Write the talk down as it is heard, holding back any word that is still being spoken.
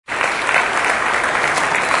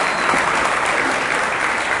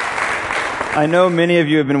I know many of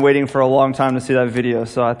you have been waiting for a long time to see that video,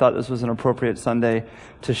 so I thought this was an appropriate Sunday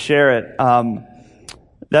to share it.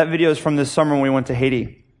 That video is from this summer when we went to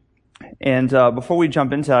Haiti. And before we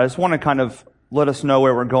jump into that, I just want to kind of let us know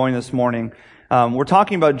where we're going this morning. We're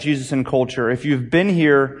talking about Jesus and culture. If you've been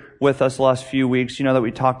here with us the last few weeks, you know that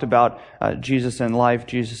we talked about Jesus and life,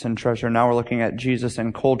 Jesus and treasure. Now we're looking at Jesus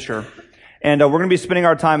and culture. And we're going to be spending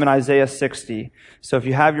our time in Isaiah 60. So if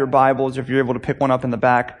you have your Bibles, if you're able to pick one up in the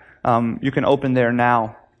back, you can open there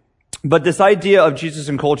now. But this idea of Jesus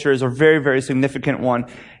and culture is a very, very significant one.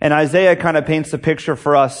 And Isaiah kind of paints the picture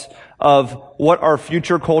for us of what our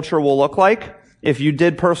future culture will look like. If you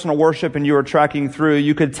did personal worship and you were tracking through,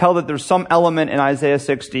 you could tell that there's some element in Isaiah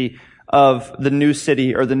 60 of the new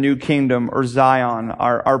city or the new kingdom or Zion,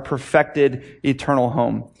 our perfected eternal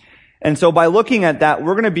home. And so by looking at that,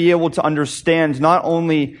 we're going to be able to understand not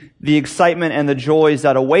only the excitement and the joys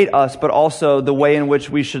that await us, but also the way in which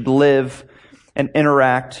we should live and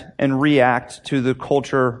interact and react to the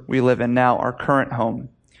culture we live in now, our current home.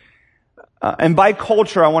 And by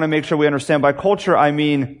culture, I want to make sure we understand, by culture, I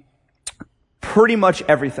mean pretty much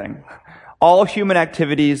everything. All human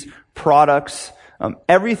activities, products,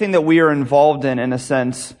 everything that we are involved in a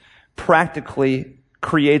sense, practically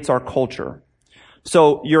creates our culture.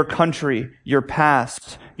 So your country, your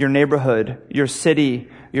past, your neighborhood, your city,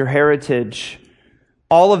 your heritage,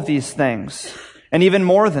 all of these things, and even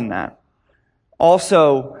more than that.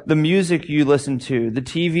 Also, the music you listen to, the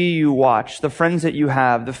TV you watch, the friends that you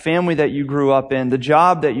have, the family that you grew up in, the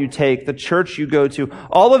job that you take, the church you go to,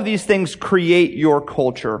 all of these things create your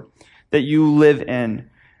culture that you live in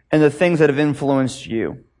and the things that have influenced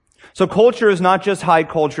you. So culture is not just high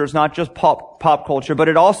culture, it's not just pop culture, but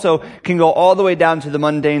it also can go all the way down to the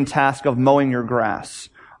mundane task of mowing your grass.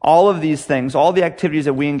 All of these things, all the activities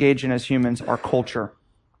that we engage in as humans are culture.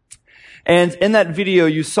 And in that video,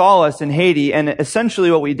 you saw us in Haiti, and essentially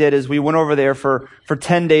what we did is we went over there for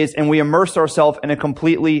 10 days and we immersed ourselves in a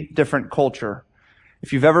completely different culture.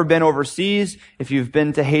 If you've ever been overseas, if you've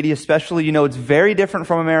been to Haiti especially, you know it's very different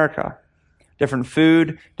from America. Different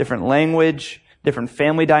food, different language, different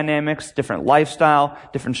family dynamics, different lifestyle,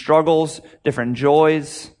 different struggles, different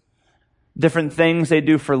joys, different things they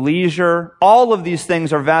do for leisure. All of these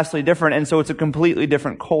things are vastly different, and so it's a completely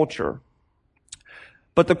different culture.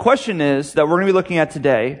 But the question is that we're going to be looking at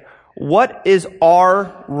today, what is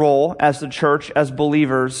our role as the church, as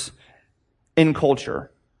believers in culture?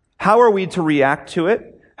 How are we to react to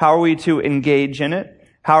it? How are we to engage in it?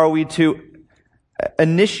 How are we to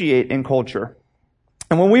initiate in culture?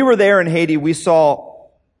 And when we were there in Haiti, we saw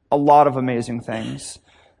a lot of amazing things.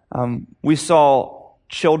 We saw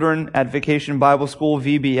children at Vacation Bible School,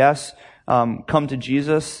 VBS, come to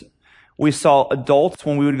Jesus. We saw adults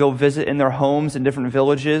when we would go visit in their homes in different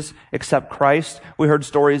villages, accept Christ. We heard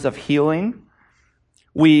stories of healing.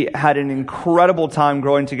 We had an incredible time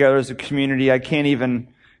growing together as a community. I can't even,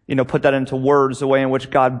 put that into words, the way in which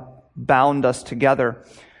God bound us together.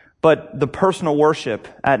 But the personal worship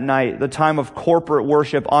at night, the time of corporate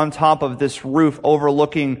worship on top of this roof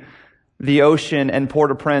overlooking the ocean and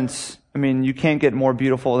Port-au-Prince, you can't get more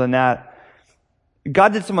beautiful than that.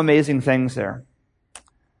 God did some amazing things there.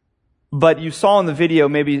 But you saw in the video,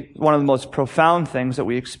 maybe one of the most profound things that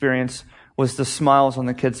we experienced was the smiles on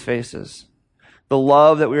the kids' faces. The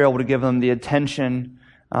love that we were able to give them, the attention.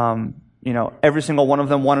 Every single one of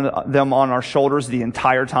them wanted them on our shoulders the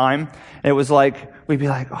entire time. And it was like, we'd be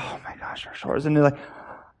like, oh my gosh, our shoulders. And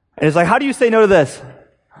it's like, how do you say no to this?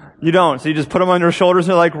 You don't. So you just put them on your shoulders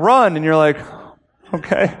and they're like, run. And you're like,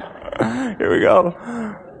 okay, here we go.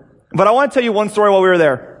 But I want to tell you one story while we were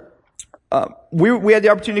there. We had the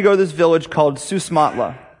opportunity to go to this village called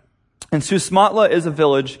Susmatla. And Susmatla is a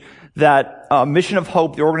village that Mission of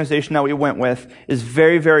Hope, the organization that we went with, is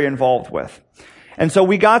very, very involved with. And so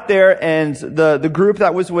we got there, and the group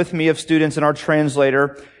that was with me of students and our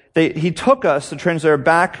translator, he took us, the translator,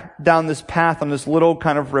 back down this path on this little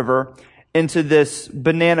kind of river into this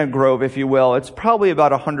banana grove, if you will. It's probably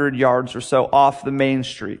about 100 yards or so off the main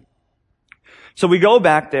street. So we go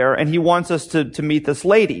back there, and he wants us to meet this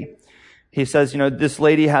lady. He says, this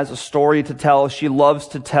lady has a story to tell. She loves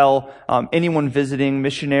to tell anyone visiting,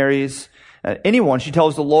 missionaries, anyone. She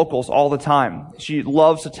tells the locals all the time. She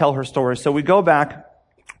loves to tell her story. So we go back,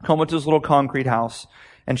 come to this little concrete house,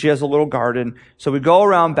 and she has a little garden. So we go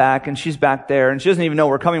around back, and she's back there, and she doesn't even know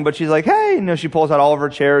we're coming, but she's like, hey, she pulls out all of her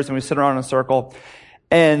chairs, and we sit around in a circle.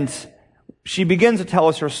 And she begins to tell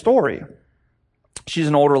us her story. She's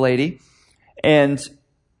an older lady, and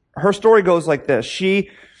her story goes like this. She,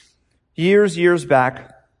 years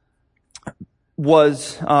back,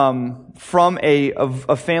 was from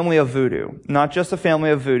a family of voodoo. Not just a family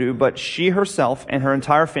of voodoo, but she herself and her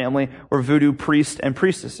entire family were voodoo priests and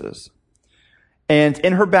priestesses. And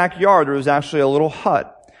in her backyard, there was actually a little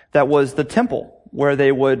hut that was the temple where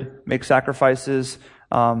they would make sacrifices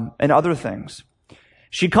and other things.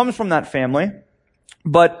 She comes from that family,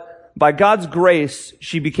 but by God's grace,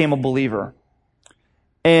 she became a believer.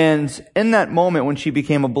 And in that moment when she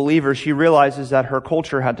became a believer, she realizes that her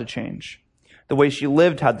culture had to change. The way she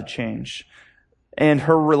lived had to change. And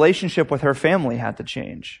her relationship with her family had to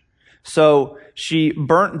change. So she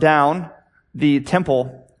burnt down the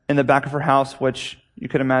temple in the back of her house, which you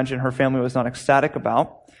could imagine her family was not ecstatic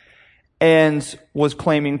about, and was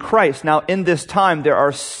claiming Christ. Now, in this time, there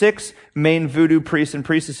are 6 main voodoo priests and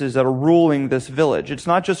priestesses that are ruling this village. It's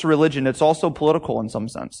not just religion, it's also political in some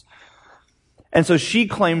sense. And so she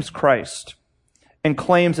claims Christ and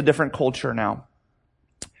claims a different culture now.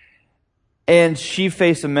 And she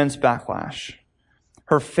faced immense backlash.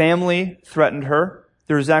 Her family threatened her.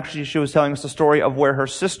 She was telling us a story of where her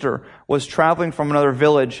sister was traveling from another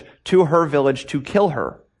village to her village to kill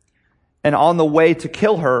her. And on the way to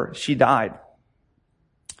kill her, she died.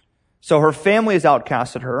 So her family has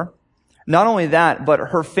outcasted her. Not only that, but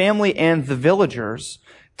her family and the villagers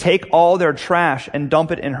take all their trash and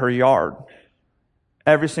dump it in her yard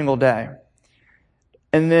every single day.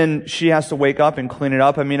 And then she has to wake up and clean it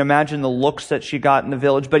up. I mean, imagine the looks that she got in the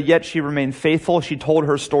village, but yet she remained faithful. She told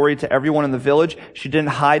her story to everyone in the village. She didn't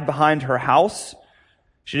hide behind her house.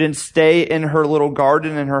 She didn't stay in her little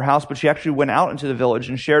garden in her house, but she actually went out into the village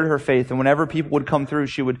and shared her faith. And whenever people would come through,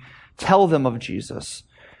 she would tell them of Jesus.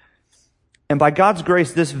 And by God's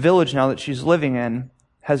grace, this village now that she's living in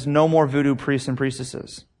has no more voodoo priests and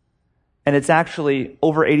priestesses. And it's actually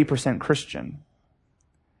over 80% Christian.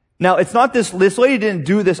 Now, it's not this lady didn't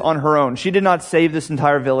do this on her own. She did not save this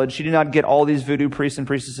entire village. She did not get all these voodoo priests and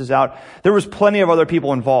priestesses out. There was plenty of other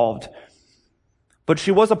people involved. But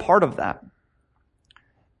she was a part of that.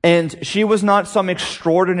 And she was not some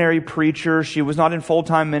extraordinary preacher. She was not in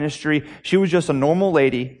full-time ministry. She was just a normal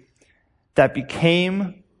lady that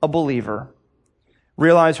became a believer,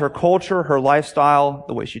 realized her culture, her lifestyle,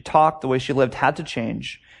 the way she talked, the way she lived had to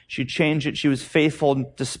change. She changed it. She was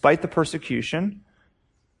faithful despite the persecution.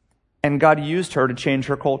 And God used her to change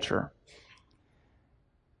her culture.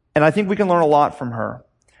 And I think we can learn a lot from her.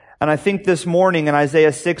 And I think this morning in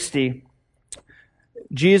Isaiah 60,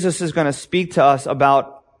 Jesus is going to speak to us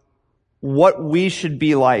about what we should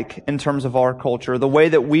be like in terms of our culture, the way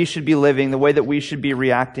that we should be living, the way that we should be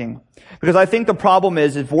reacting. Because I think the problem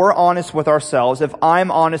is, if we're honest with ourselves, if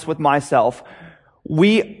I'm honest with myself,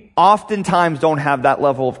 we oftentimes don't have that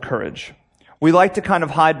level of courage. We like to kind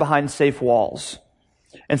of hide behind safe walls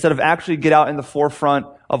instead of actually get out in the forefront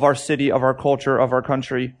of our city, of our culture, of our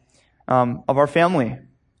country, of our family,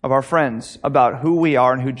 of our friends, about who we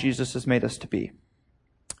are and who Jesus has made us to be.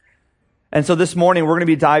 And so this morning, we're going to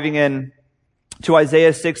be diving in to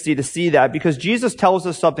Isaiah 60 to see that, because Jesus tells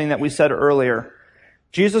us something that we said earlier.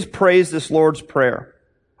 Jesus prays this Lord's Prayer.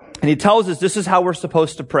 And he tells us this is how we're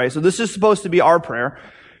supposed to pray. So this is supposed to be our prayer.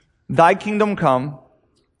 Thy kingdom come,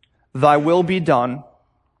 thy will be done.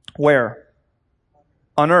 Where?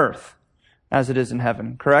 On earth, as it is in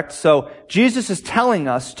heaven. Correct? So Jesus is telling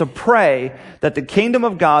us to pray that the kingdom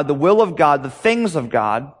of God, the will of God, the things of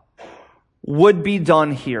God would be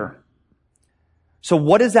done here. So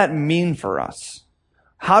what does that mean for us?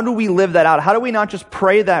 How do we live that out? How do we not just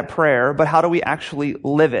pray that prayer, but how do we actually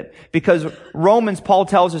live it? Because Paul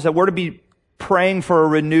tells us that we're to be praying for a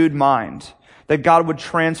renewed mind, that God would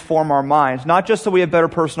transform our minds, not just so we have better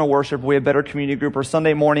personal worship, we have better community group, or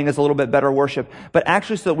Sunday morning is a little bit better worship, but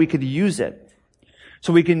actually so that we could use it.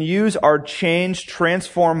 So we can use our changed,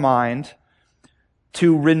 transformed mind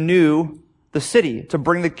to renew the city, to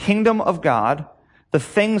bring the kingdom of God, the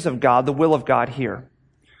things of God, the will of God here.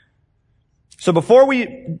 So before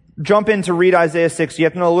we jump in to read Isaiah 6, you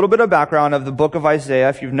have to know a little bit of background of the book of Isaiah.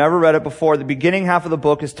 If you've never read it before, the beginning half of the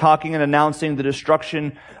book is talking and announcing the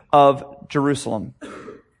destruction of Jerusalem.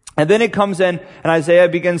 And then it comes in, and Isaiah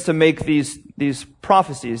begins to make these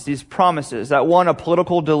prophecies, these promises, that one, a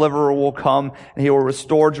political deliverer will come, and he will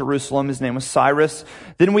restore Jerusalem. His name was Cyrus.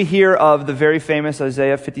 Then we hear of the very famous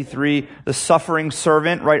Isaiah 53, the suffering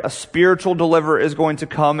servant, right? A spiritual deliverer is going to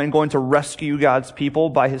come and going to rescue God's people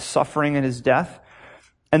by his suffering and his death.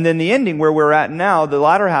 And then the ending, where we're at now, the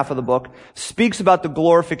latter half of the book, speaks about the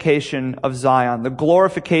glorification of Zion, the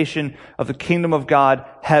glorification of the kingdom of God,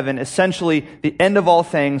 heaven, essentially the end of all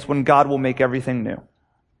things when God will make everything new.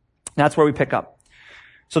 That's where we pick up.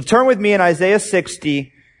 So turn with me in Isaiah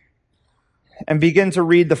 60 and begin to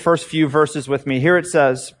read the first few verses with me. Here it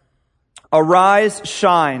says, Arise,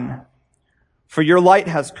 shine, for your light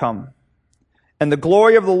has come, and the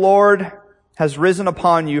glory of the Lord has risen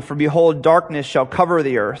upon you. For behold, darkness shall cover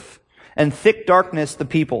the earth, and thick darkness the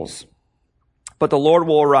peoples. But the Lord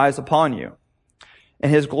will arise upon you,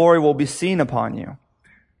 and his glory will be seen upon you.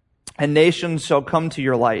 And nations shall come to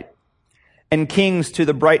your light, and kings to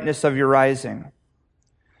the brightness of your rising.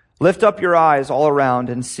 Lift up your eyes all around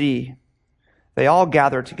and see. They all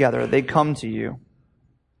gather together. They come to you.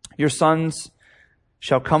 Your sons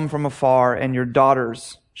shall come from afar, and your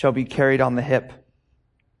daughters shall be carried on the hip.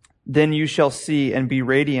 Then you shall see and be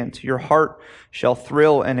radiant. Your heart shall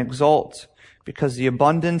thrill and exult, because the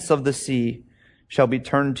abundance of the sea shall be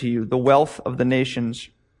turned to you. The wealth of the nations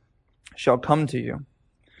shall come to you.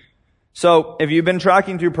 So, if you've been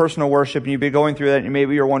tracking through personal worship and you've been going through that, and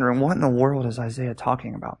maybe you're wondering, what in the world is Isaiah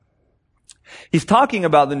talking about? He's talking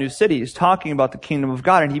about the new city. He's talking about the kingdom of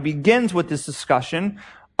God. And he begins with this discussion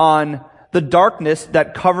on the darkness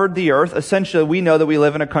that covered the earth. Essentially, we know that we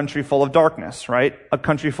live in a country full of darkness, right? A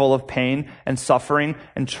country full of pain and suffering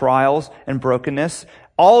and trials and brokenness.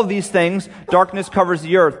 All of these things, darkness covers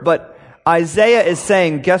the earth. But Isaiah is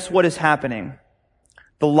saying, guess what is happening?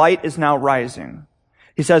 The light is now rising.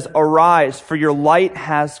 He says, arise, for your light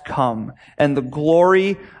has come, and the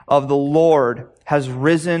glory of the Lord has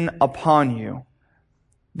risen upon you.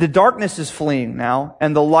 The darkness is fleeing now,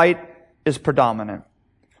 and the light is predominant.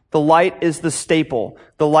 The light is the staple.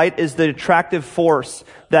 The light is the attractive force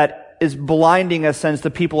that is blinding, in a sense,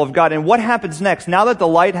 the people of God. And what happens next? Now that the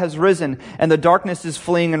light has risen and the darkness is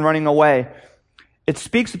fleeing and running away, it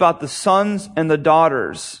speaks about the sons and the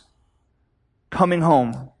daughters coming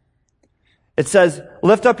home. It says,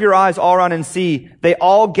 lift up your eyes all around and see. They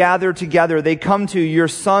all gather together. They come to you. Your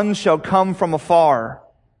sons shall come from afar,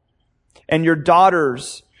 and your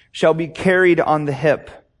daughters shall be carried on the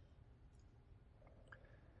hip.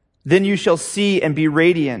 Then you shall see and be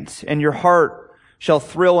radiant, and your heart shall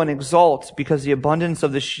thrill and exult, because the abundance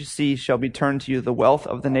of the sea shall be turned to you. The wealth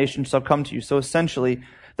of the nations shall come to you. So essentially,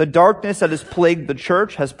 the darkness that has plagued the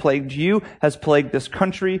church, has plagued you, has plagued this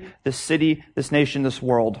country, this city, this nation, this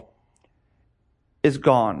world, is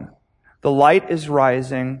gone. The light is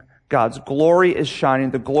rising. God's glory is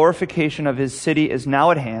shining. The glorification of his city is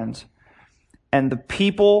now at hand. And the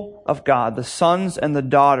people of God, the sons and the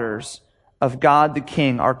daughters of God the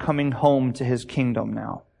King, are coming home to his kingdom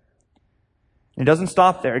now. He doesn't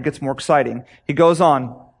stop there. It gets more exciting. He goes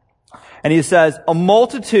on and he says, a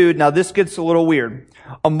multitude, now this gets a little weird,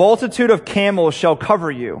 a multitude of camels shall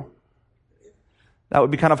cover you. That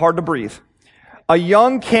would be kind of hard to breathe. The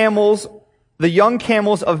young camels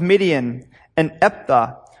of Midian and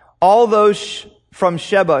Ephah, all those from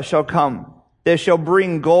Sheba shall come. They shall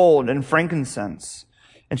bring gold and frankincense,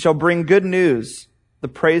 and shall bring good news, the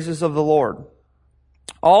praises of the Lord.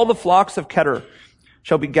 All the flocks of Kedar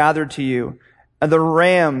shall be gathered to you, and the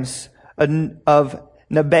rams of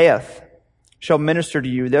Nebaioth shall minister to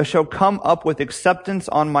you. They shall come up with acceptance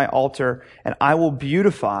on my altar, and I will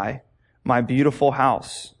beautify my beautiful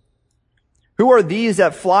house. Who are these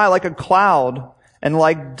that fly like a cloud and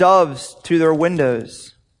like doves to their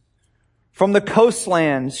windows? From the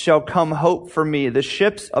coastlands shall come hope for me, the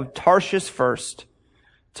ships of Tarshish first,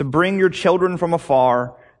 to bring your children from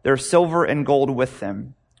afar, their silver and gold with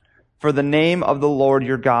them, for the name of the Lord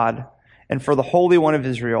your God, and for the Holy One of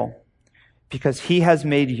Israel, because he has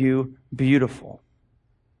made you beautiful.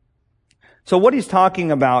 So what he's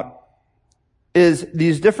talking about is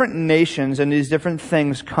these different nations and these different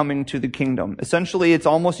things coming to the kingdom. Essentially, it's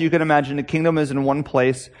almost, you can imagine, the kingdom is in one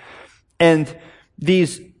place, and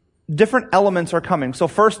these different elements are coming. So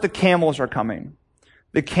first, the camels are coming.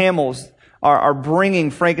 The camels are bringing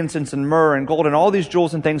frankincense and myrrh and gold and all these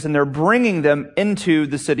jewels and things, and they're bringing them into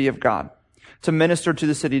the city of God to minister to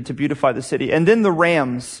the city, to beautify the city. And then the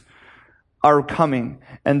rams are coming,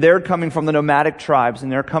 and they're coming from the nomadic tribes,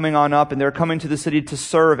 and they're coming on up, and they're coming to the city to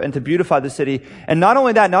serve and to beautify the city. And not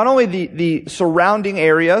only that, not only the surrounding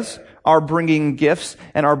areas are bringing gifts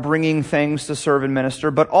and are bringing things to serve and minister,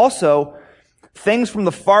 but also things from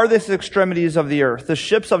the farthest extremities of the earth. The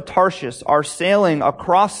ships of Tarshish are sailing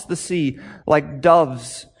across the sea like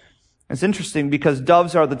doves. It's interesting because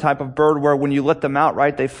doves are the type of bird where when you let them out,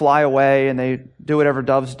 right, they fly away and they do whatever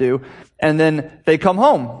doves do, and then they come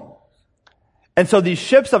home. And so these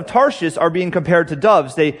ships of Tarshish are being compared to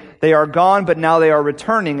doves. They are gone, but now they are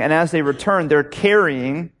returning. And as they return, they're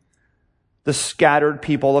carrying the scattered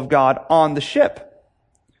people of God on the ship.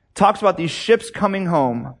 Talks about these ships coming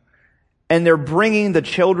home, and they're bringing the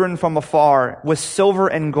children from afar with silver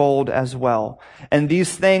and gold as well. And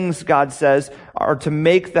these things, God says, are to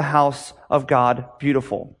make the house of God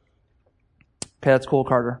beautiful. Okay, that's cool,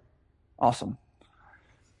 Carter. Awesome.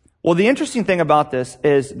 Well, the interesting thing about this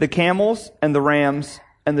is the camels and the rams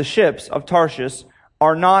and the ships of Tarshish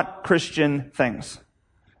are not Christian things.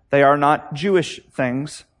 They are not Jewish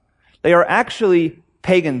things. They are actually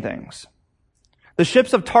pagan things. The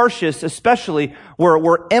ships of Tarshish especially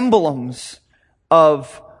were emblems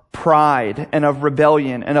of pride and of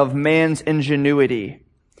rebellion and of man's ingenuity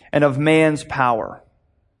and of man's power.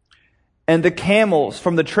 And the camels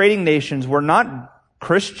from the trading nations were not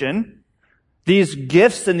Christian. These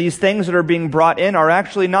gifts and these things that are being brought in are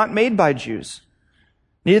actually not made by Jews.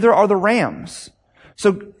 Neither are the rams.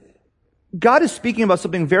 So God is speaking about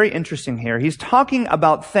something very interesting here. He's talking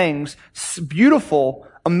about things, beautiful,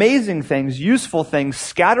 amazing things, useful things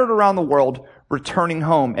scattered around the world, returning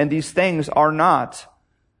home. And these things are not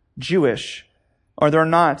Jewish, or they're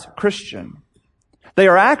not Christian. They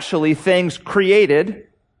are actually things created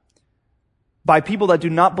by people that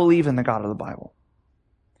do not believe in the God of the Bible,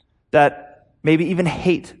 that maybe even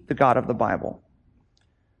hate the God of the Bible.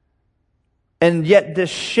 And yet this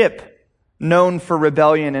ship, known for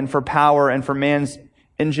rebellion and for power and for man's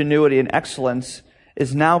ingenuity and excellence,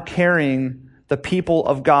 is now carrying the people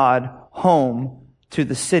of God home to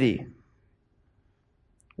the city.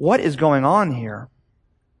 What is going on here?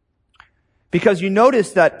 Because you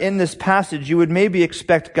notice that in this passage, you would maybe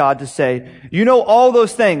expect God to say, you know, all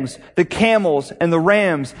those things, the camels and the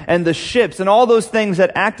rams and the ships and all those things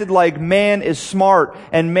that acted like man is smart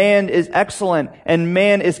and man is excellent and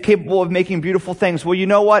man is capable of making beautiful things. Well, you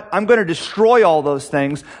know what? I'm going to destroy all those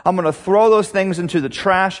things. I'm going to throw those things into the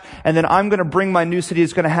trash, and then I'm going to bring my new city.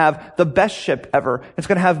 It's going to have the best ship ever. It's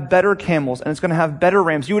going to have better camels, and it's going to have better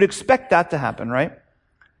rams. You would expect that to happen, right?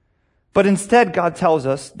 But instead, God tells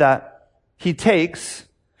us that He takes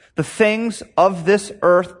the things of this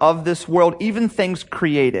earth, of this world, even things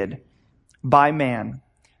created by man,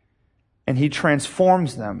 and He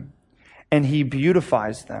transforms them, and He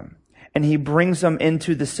beautifies them, and He brings them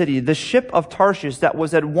into the city. The ship of Tarshish that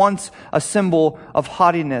was at once a symbol of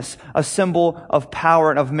haughtiness, a symbol of power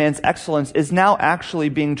and of man's excellence, is now actually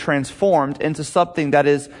being transformed into something that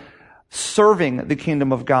is serving the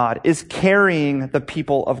kingdom of God, is carrying the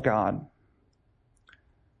people of God.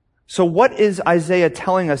 So what is Isaiah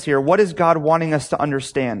telling us here? What is God wanting us to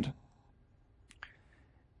understand?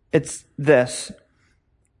 It's this,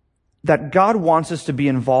 that God wants us to be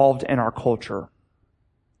involved in our culture.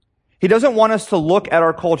 He doesn't want us to look at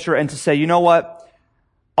our culture and to say, you know what?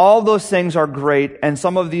 All those things are great, and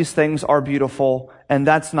some of these things are beautiful, and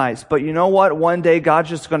that's nice. But you know what? One day God's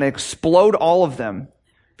just going to explode all of them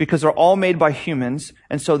because they're all made by humans,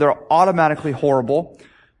 and so they're automatically horrible.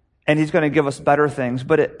 And He's going to give us better things.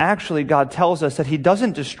 But actually, God tells us that He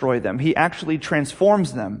doesn't destroy them. He actually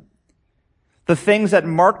transforms them. The things that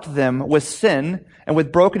marked them with sin and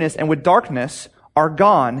with brokenness and with darkness are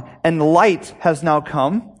gone. And light has now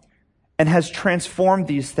come and has transformed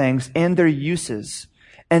these things and their uses.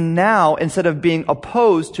 And now, instead of being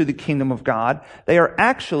opposed to the kingdom of God, they are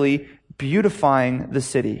actually beautifying the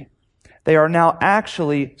city. They are now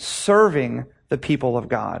actually serving the people of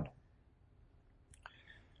God.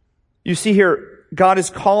 You see here, God is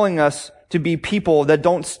calling us to be people that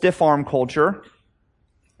don't stiff-arm culture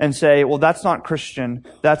and say, well, that's not Christian,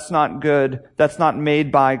 that's not good, that's not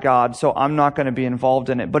made by God, so I'm not going to be involved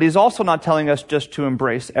in it. But He's also not telling us just to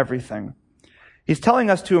embrace everything. He's telling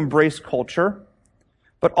us to embrace culture,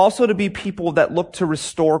 but also to be people that look to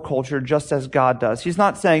restore culture just as God does. He's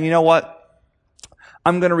not saying, you know what,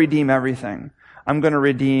 I'm going to redeem everything. I'm going to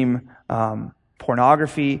redeem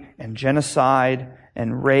pornography and genocide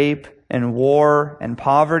and rape and war and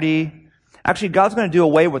poverty. Actually, God's going to do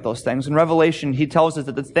away with those things. In Revelation, He tells us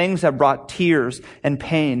that the things that brought tears and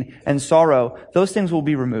pain and sorrow, those things will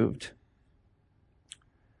be removed.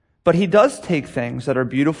 But He does take things that are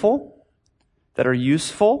beautiful, that are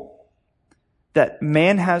useful, that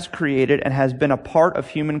man has created and has been a part of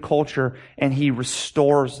human culture, and He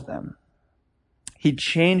restores them. He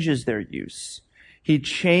changes their use. He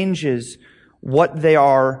changes what they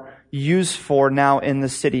are used for now in the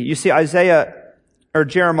city. You see,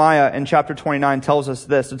 Jeremiah in chapter 29 tells us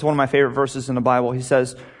this. It's one of my favorite verses in the Bible. He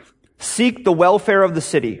says, "Seek the welfare of the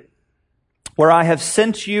city, where I have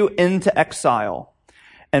sent you into exile,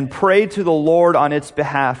 and pray to the Lord on its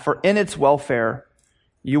behalf, for in its welfare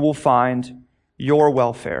you will find your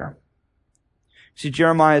welfare." See,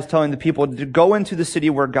 Jeremiah is telling the people to go into the city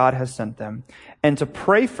where God has sent them and to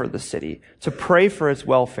pray for the city, to pray for its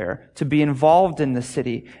welfare, to be involved in the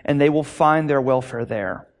city, and they will find their welfare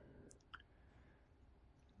there.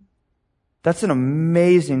 That's an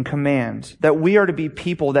amazing command, that we are to be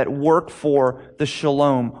people that work for the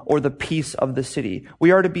shalom or the peace of the city. We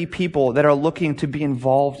are to be people that are looking to be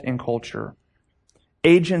involved in culture.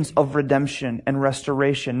 Agents of redemption and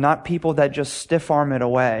restoration, not people that just stiff-arm it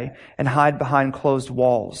away and hide behind closed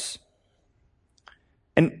walls.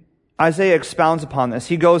 And Isaiah expounds upon this.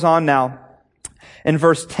 He goes on now in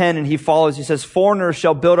verse 10 and he follows. He says, "Foreigners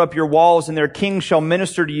shall build up your walls and their kings shall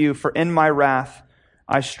minister to you, for in my wrath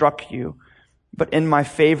I struck you. But in my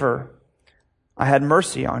favor, I had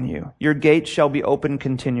mercy on you. Your gates shall be open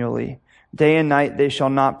continually. Day and night they shall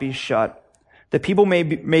not be shut. The people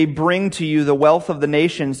may bring to you the wealth of the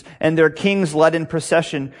nations, and their kings led in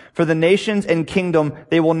procession. For the nations and kingdom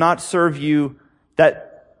that will not serve you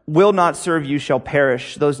shall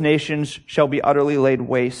perish. Those nations shall be utterly laid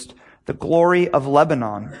waste. The glory of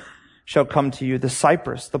Lebanon shall come to you, the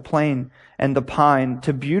cypress, the plane, and the pine,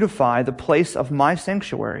 to beautify the place of my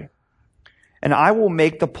sanctuary. And I will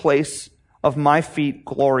make the place of my feet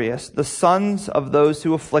glorious. The sons of those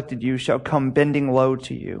who afflicted you shall come bending low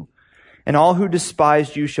to you. And all who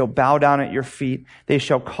despised you shall bow down at your feet. They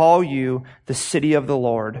shall call you the city of the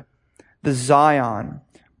Lord, the Zion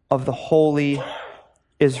of the holy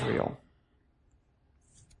Israel."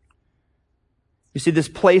 You see, this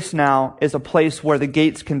place now is a place where the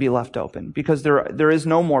gates can be left open because there is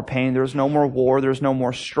no more pain, there is no more war, there is no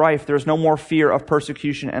more strife, there is no more fear of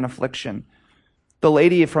persecution and affliction. The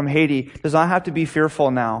lady from Haiti does not have to be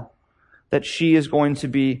fearful now that she is going to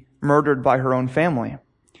be murdered by her own family.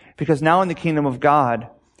 Because now in the kingdom of God,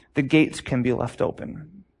 the gates can be left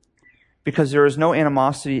open. Because there is no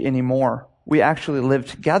animosity anymore. We actually live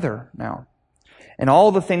together now. And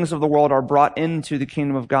all the things of the world are brought into the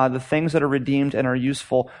kingdom of God. The things that are redeemed and are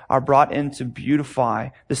useful are brought in to beautify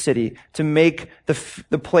the city, to make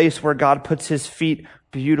the place where God puts his feet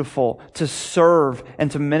beautiful, to serve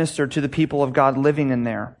and to minister to the people of God living in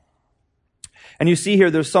there. And you see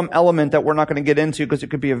here, there's some element that we're not going to get into because it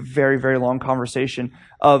could be a very, very long conversation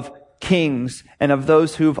of kings and of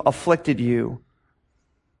those who've afflicted you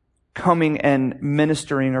coming and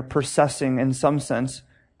ministering or processing in some sense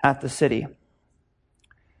at the city.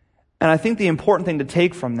 And I think the important thing to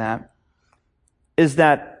take from that is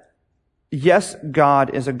that, yes, God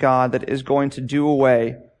is a God that is going to do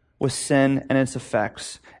away with sin and its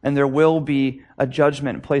effects. And there will be a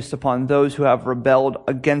judgment placed upon those who have rebelled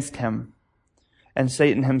against him and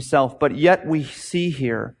Satan himself. But yet we see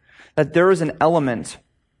here that there is an element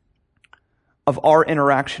of our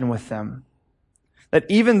interaction with them. That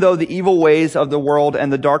even though the evil ways of the world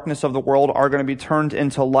and the darkness of the world are going to be turned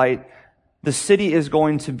into light, the city is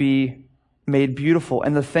going to be made beautiful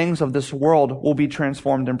and the things of this world will be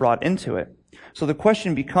transformed and brought into it. So the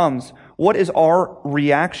question becomes, what is our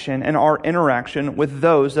reaction and our interaction with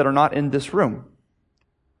those that are not in this room?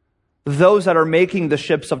 Those that are making the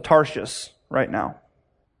ships of Tarshish right now.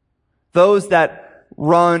 Those that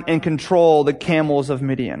run and control the camels of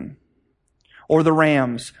Midian or the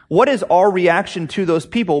rams. What is our reaction to those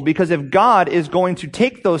people? Because if God is going to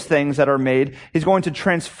take those things that are made, he's going to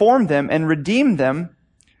transform them and redeem them,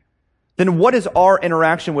 then what is our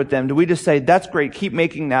interaction with them? Do we just say, that's great, keep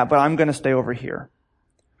making that, but I'm going to stay over here?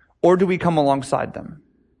 Or do we come alongside them?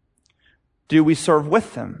 Do we serve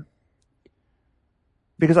with them?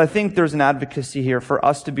 Because I think there's an advocacy here for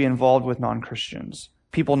us to be involved with non-Christians,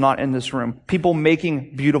 people not in this room, people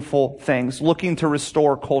making beautiful things, looking to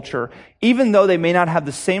restore culture. Even though they may not have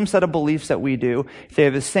the same set of beliefs that we do, if they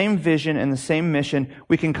have the same vision and the same mission,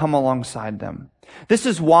 we can come alongside them. This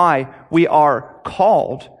is why we are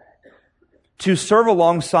called to serve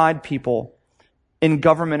alongside people in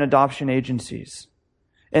government adoption agencies,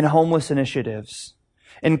 in homeless initiatives,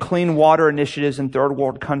 in clean water initiatives in third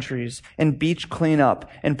world countries, in beach cleanup,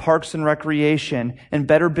 in parks and recreation, in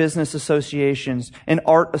better business associations, in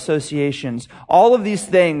art associations. All of these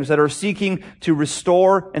things that are seeking to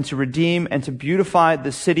restore and to redeem and to beautify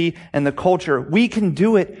the city and the culture. We can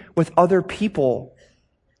do it with other people,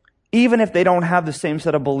 even if they don't have the same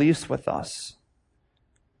set of beliefs with us.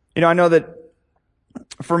 I know that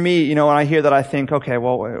for me, when I hear that, I think, okay,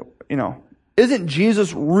 well, isn't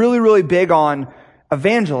Jesus really, really big on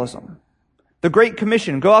evangelism? The Great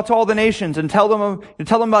Commission, go out to all the nations and tell them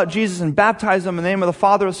about Jesus and baptize them in the name of the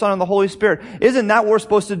Father, the Son, and the Holy Spirit. Isn't that what we're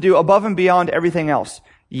supposed to do above and beyond everything else?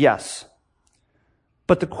 Yes.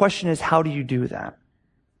 But the question is, how do you do that?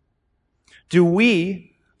 Do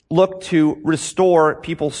we look to restore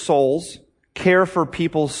people's souls, care for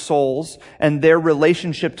people's souls and their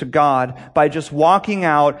relationship to God by just walking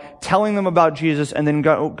out, telling them about Jesus, and then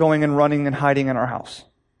going and running and hiding in our house?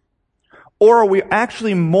 Or are we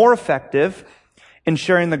actually more effective in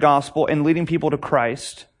sharing the gospel and leading people to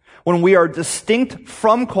Christ when we are distinct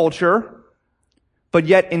from culture, but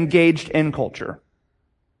yet engaged in culture.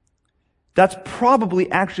 That's probably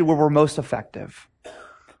actually where we're most effective.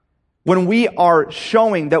 When we are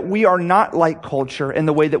showing that we are not like culture in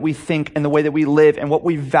the way that we think and the way that we live and what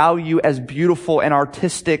we value as beautiful and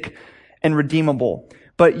artistic and redeemable,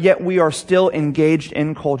 but yet we are still engaged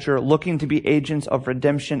in culture, looking to be agents of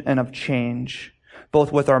redemption and of change,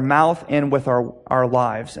 both with our mouth and with our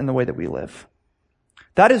lives and the way that we live.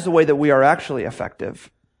 That is the way that we are actually effective.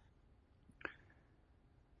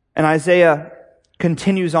 And Isaiah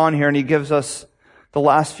continues on here, and he gives us the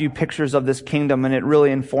last few pictures of this kingdom, and it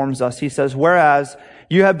really informs us. He says, whereas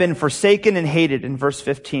you have been forsaken and hated, in verse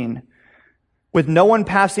 15, with no one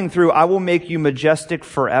passing through, I will make you majestic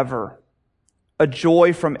forever. A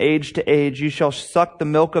joy from age to age. You shall suck the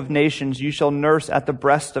milk of nations. You shall nurse at the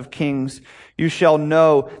breast of kings. You shall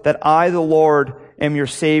know that I, the Lord, am your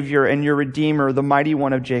Savior and your Redeemer, the mighty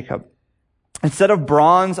one of Jacob. Instead of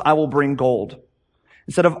bronze, I will bring gold.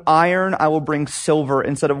 Instead of iron, I will bring silver.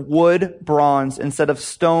 Instead of wood, bronze. Instead of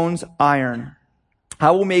stones, iron. I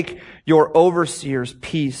will make your overseers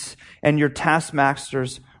peace and your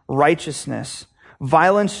taskmasters righteousness.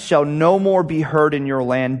 Violence shall no more be heard in your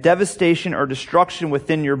land. Devastation or destruction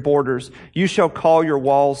within your borders. You shall call your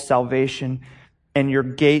walls salvation and your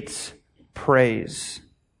gates praise.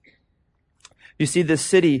 You see, this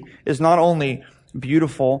city is not only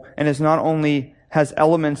beautiful and is not only has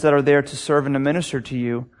elements that are there to serve and to minister to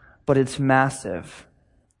you, but it's massive.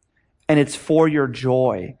 And it's for your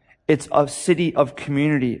joy. It's a city of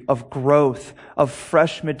community, of growth, of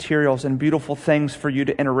fresh materials and beautiful things for you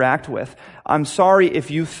to interact with. I'm sorry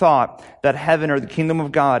if you thought that heaven or the kingdom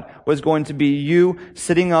of God was going to be you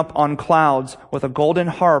sitting up on clouds with a golden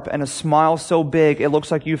harp and a smile so big it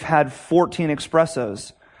looks like you've had 14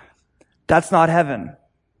 espressos. That's not heaven.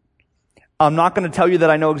 I'm not going to tell you that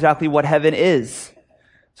I know exactly what heaven is.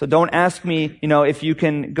 So don't ask me, if you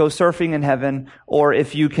can go surfing in heaven or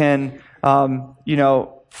if you can,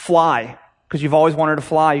 fly, because you've always wanted to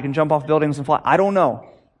fly. You can jump off buildings and fly. I don't know.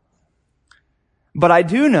 But I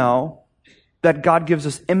do know that God gives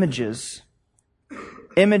us images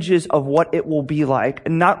of what it will be like,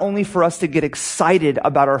 and not only for us to get excited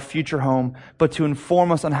about our future home, but to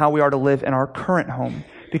inform us on how we are to live in our current home.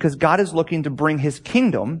 Because God is looking to bring His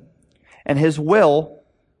kingdom and His will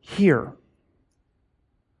here.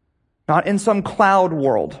 Not in some cloud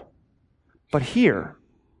world, but here.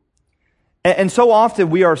 And so often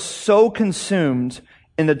we are so consumed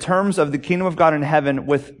in the terms of the kingdom of God in heaven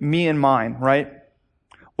with me and mine, right?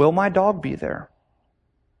 Will my dog be there?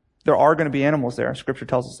 There are going to be animals there. Scripture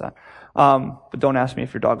tells us that. But don't ask me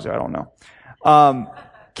if your dog's there. I don't know.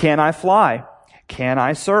 Can I fly? Can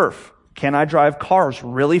I surf? Can I drive cars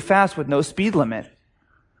really fast with no speed limit?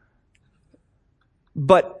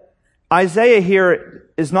 But Isaiah here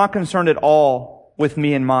is not concerned at all with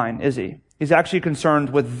me and mine, is he? He's actually concerned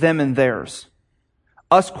with them and theirs.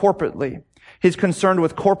 Us corporately. He's concerned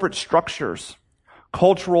with corporate structures,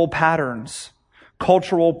 cultural patterns,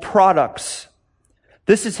 cultural products.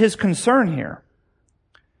 This is his concern here.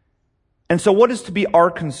 And so what is to be our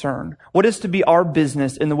concern? What is to be our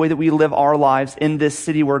business in the way that we live our lives in this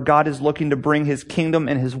city where God is looking to bring His kingdom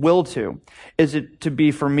and His will to? Is it to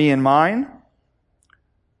be for me and mine?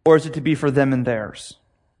 Or is it to be for them and theirs?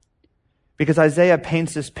 Because Isaiah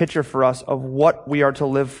paints this picture for us of what we are to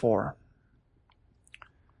live for.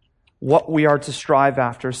 What we are to strive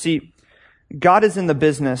after. See, God is in the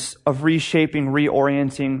business of reshaping,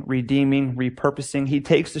 reorienting, redeeming, repurposing. He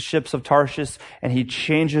takes the ships of Tarshish and He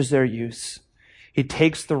changes their use. He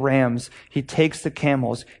takes the rams. He takes the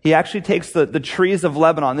camels. He actually takes the trees of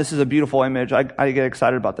Lebanon. This is a beautiful image. I get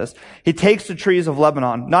excited about this. He takes the trees of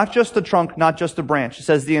Lebanon, not just the trunk, not just the branch. It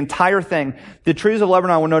says the entire thing. The trees of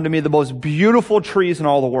Lebanon were known to be the most beautiful trees in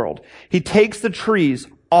all the world. He takes the trees,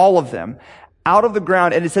 all of them, out of the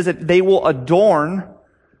ground, and it says that they will adorn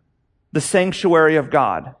the sanctuary of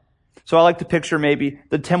God. So I like to picture maybe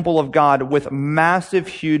the temple of God with massive,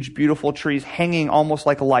 huge, beautiful trees hanging almost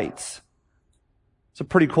like lights. It's a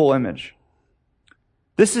pretty cool image.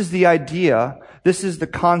 This is the idea, this is the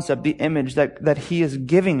concept, the image that He is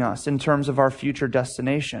giving us in terms of our future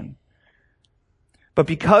destination. But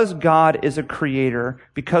because God is a creator,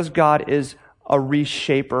 because God is a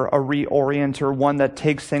reshaper, a reorienter, one that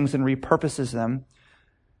takes things and repurposes them,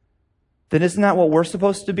 then isn't that what we're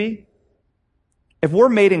supposed to be? If we're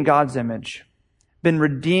made in God's image, been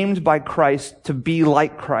redeemed by Christ to be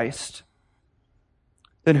like Christ,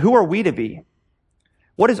 then who are we to be?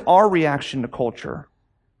 What is our reaction to culture?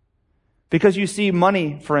 Because you see,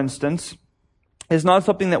 money, for instance, is not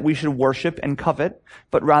something that we should worship and covet,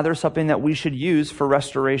 but rather something that we should use for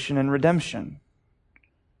restoration and redemption.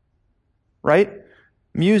 Right?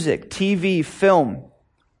 Music, TV, film.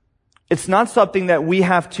 It's not something that we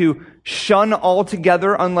have to shun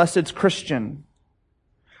altogether unless it's Christian.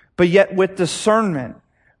 But yet with discernment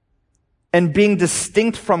and being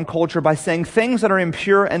distinct from culture by saying things that are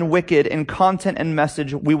impure and wicked in content and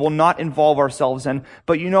message, we will not involve ourselves in.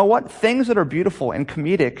 But you know what? Things that are beautiful and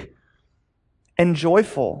comedic and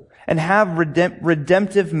joyful and have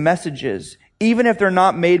redemptive messages, even if they're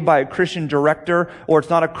not made by a Christian director or it's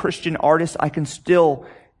not a Christian artist, I can still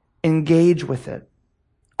engage with it.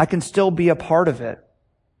 I can still be a part of it.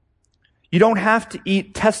 You don't have to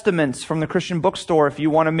eat Testaments from the Christian bookstore if you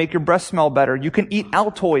want to make your breath smell better. You can eat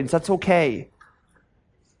Altoids. That's okay.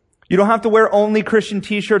 You don't have to wear only Christian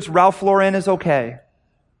t-shirts. Ralph Lauren is okay.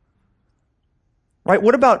 Right?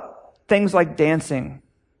 What about things like dancing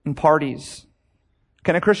and parties?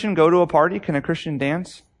 Can a Christian go to a party? Can a Christian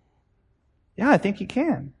dance? Yeah, I think he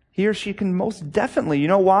can. He or she can most definitely. You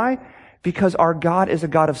know why? Because our God is a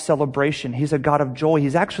God of celebration. He's a God of joy.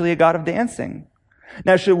 He's actually a God of dancing.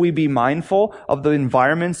 Now, should we be mindful of the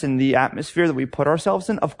environments and the atmosphere that we put ourselves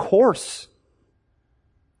in? Of course.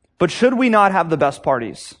 But should we not have the best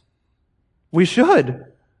parties? We should.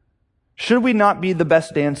 Should we not be the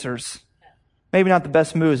best dancers? Maybe not the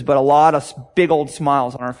best moves, but a lot of big old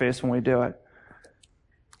smiles on our face when we do it.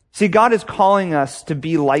 See, God is calling us to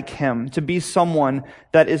be like Him, to be someone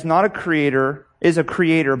that is not a creator, is a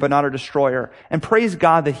creator, but not a destroyer. And praise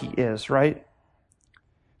God that He is, right?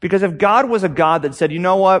 Because if God was a God that said, you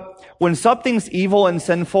know what, when something's evil and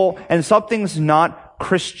sinful and something's not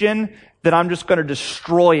Christian, then I'm just going to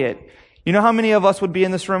destroy it. You know how many of us would be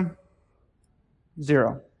in this room?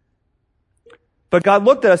 0. But God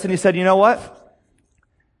looked at us and He said, you know what?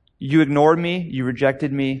 You ignored me, you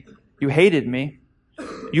rejected me, you hated me.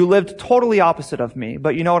 You lived totally opposite of me,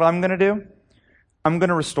 but you know what I'm going to do? I'm going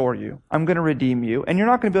to restore you. I'm going to redeem you, and you're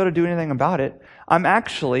not going to be able to do anything about it. I'm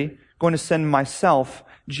actually going to send myself,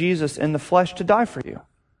 Jesus in the flesh, to die for you.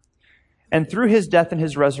 And through His death and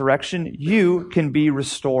His resurrection, you can be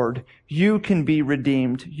restored. You can be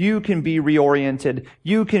redeemed. You can be reoriented.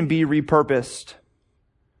 You can be repurposed.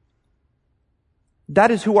 That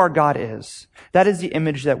is who our God is. That is the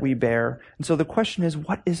image that we bear. And so the question is,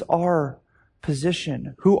 what is our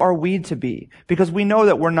position? Who are we to be? Because we know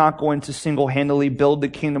that we're not going to single-handedly build the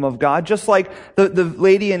kingdom of God. Just like the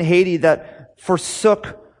lady in Haiti that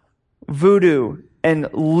forsook voodoo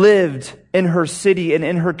and lived in her city and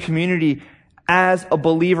in her community as a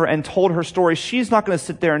believer and told her story. She's not going to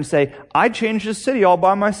sit there and say, I changed this city all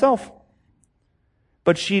by myself.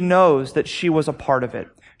 But she knows that she was a part of it.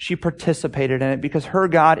 She participated in it because her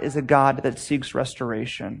God is a God that seeks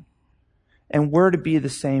restoration. And we're to be the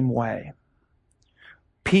same way.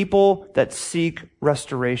 People that seek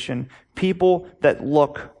restoration. People that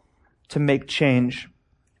look to make change.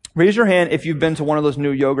 Raise your hand if you've been to one of those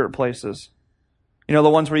new yogurt places. You know, the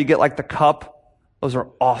ones where you get like the cup. Those are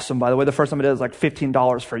awesome, by the way. The first time I did it was like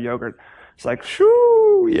 $15 for yogurt. It's like,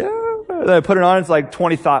 shoo, yeah. Then I put it on, it's like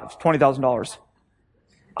 $20,000.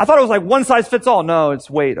 I thought it was like one size fits all. No, it's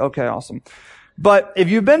weight. Okay, awesome. But if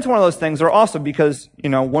you've been to one of those things, they're awesome because, you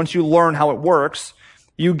know, once you learn how it works,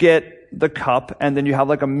 you get the cup and then you have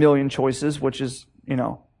like a million choices, which is, you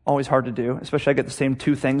know, always hard to do. Especially I get the same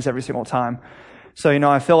 2 things every single time. So, you know,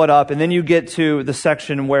 I fill it up and then you get to the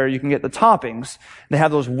section where you can get the toppings. They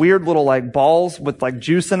have those weird little like balls with like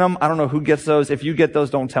juice in them. I don't know who gets those. If you get those,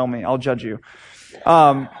 don't tell me. I'll judge you.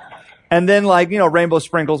 And then like, you know, rainbow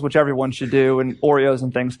sprinkles, which everyone should do, and Oreos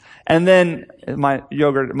and things. And then my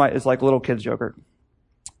yogurt is like little kids yogurt.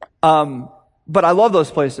 But I love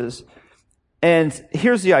those places. And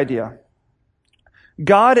here's the idea.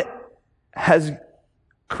 God has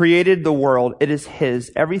created the world. It is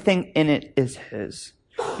His. Everything in it is His.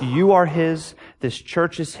 You are His. This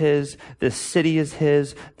church is His. This city is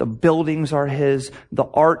His. The buildings are His. The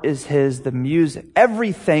art is His. The music.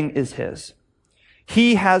 Everything is His.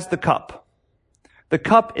 He has the cup. The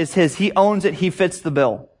cup is His. He owns it. He fits the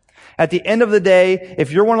bill. At the end of the day,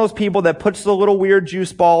 if you're one of those people that puts the little weird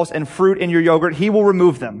juice balls and fruit in your yogurt, He will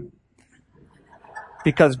remove them.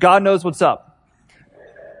 Because God knows what's up.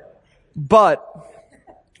 But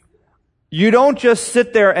you don't just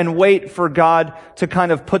sit there and wait for God to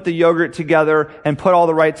kind of put the yogurt together and put all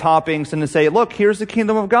the right toppings and to say, look, here's the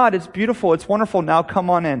kingdom of God. It's beautiful. It's wonderful. Now come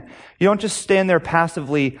on in. You don't just stand there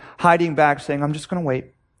passively hiding back saying, I'm just going to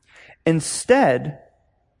wait. Instead,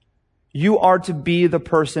 you are to be the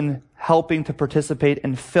person helping to participate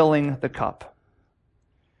in filling the cup.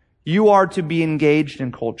 You are to be engaged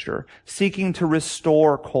in culture, seeking to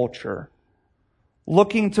restore culture,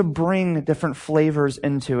 looking to bring different flavors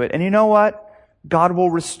into it. And you know what? God will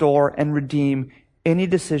restore and redeem any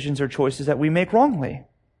decisions or choices that we make wrongly.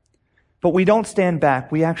 But we don't stand back.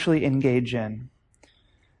 We actually engage in.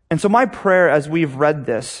 And so my prayer as we've read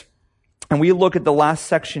this, and we look at the last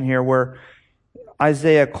section here where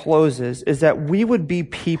Isaiah closes, is that we would be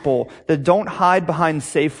people that don't hide behind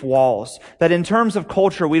safe walls. That in terms of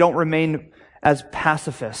culture, we don't remain as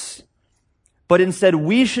pacifists. But instead,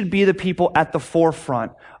 we should be the people at the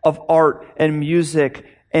forefront of art and music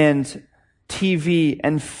and TV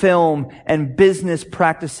and film and business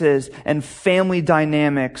practices and family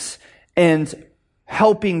dynamics and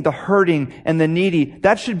helping the hurting and the needy.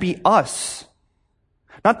 That should be us.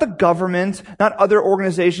 Not the government, not other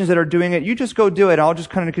organizations that are doing it. You just go do it. I'll just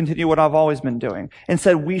kind of continue what I've always been doing.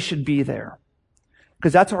 Instead, we should be there.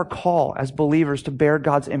 Because that's our call as believers to bear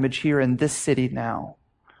God's image here in this city now.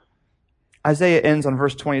 Isaiah ends on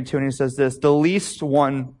verse 22 and he says this, "The least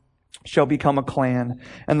one shall become a clan,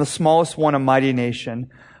 and the smallest one a mighty nation.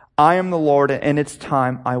 I am the Lord, and in its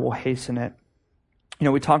time I will hasten it." You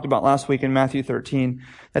know, we talked about last week in Matthew 13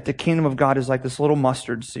 that the kingdom of God is like this little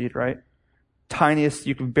mustard seed, right? Tiniest,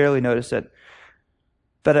 you can barely notice it.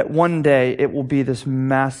 But at one day, it will be this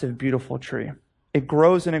massive, beautiful tree. It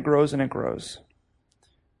grows and it grows and it grows.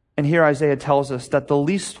 And here Isaiah tells us that the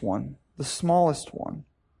least one, the smallest one,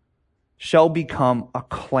 shall become a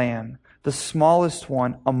clan. The smallest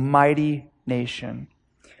one, a mighty nation.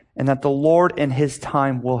 And that the Lord in his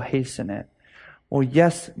time will hasten it. Well,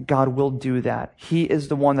 yes, God will do that. He is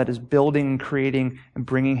the one that is building and creating and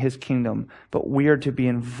bringing his kingdom. But we are to be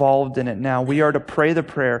involved in it now. We are to pray the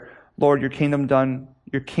prayer, Lord, your kingdom done,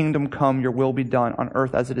 your kingdom come, your will be done on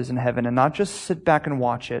earth as it is in heaven. And not just sit back and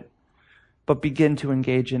watch it, but begin to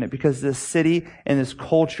engage in it. Because this city and this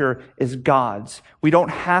culture is God's. We don't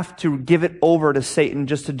have to give it over to Satan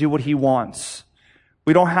just to do what he wants.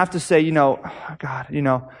 We don't have to say, God,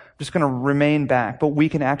 I'm just going to remain back, but we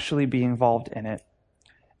can actually be involved in it.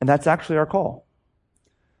 And that's actually our call.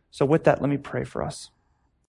 So with that, let me pray for us.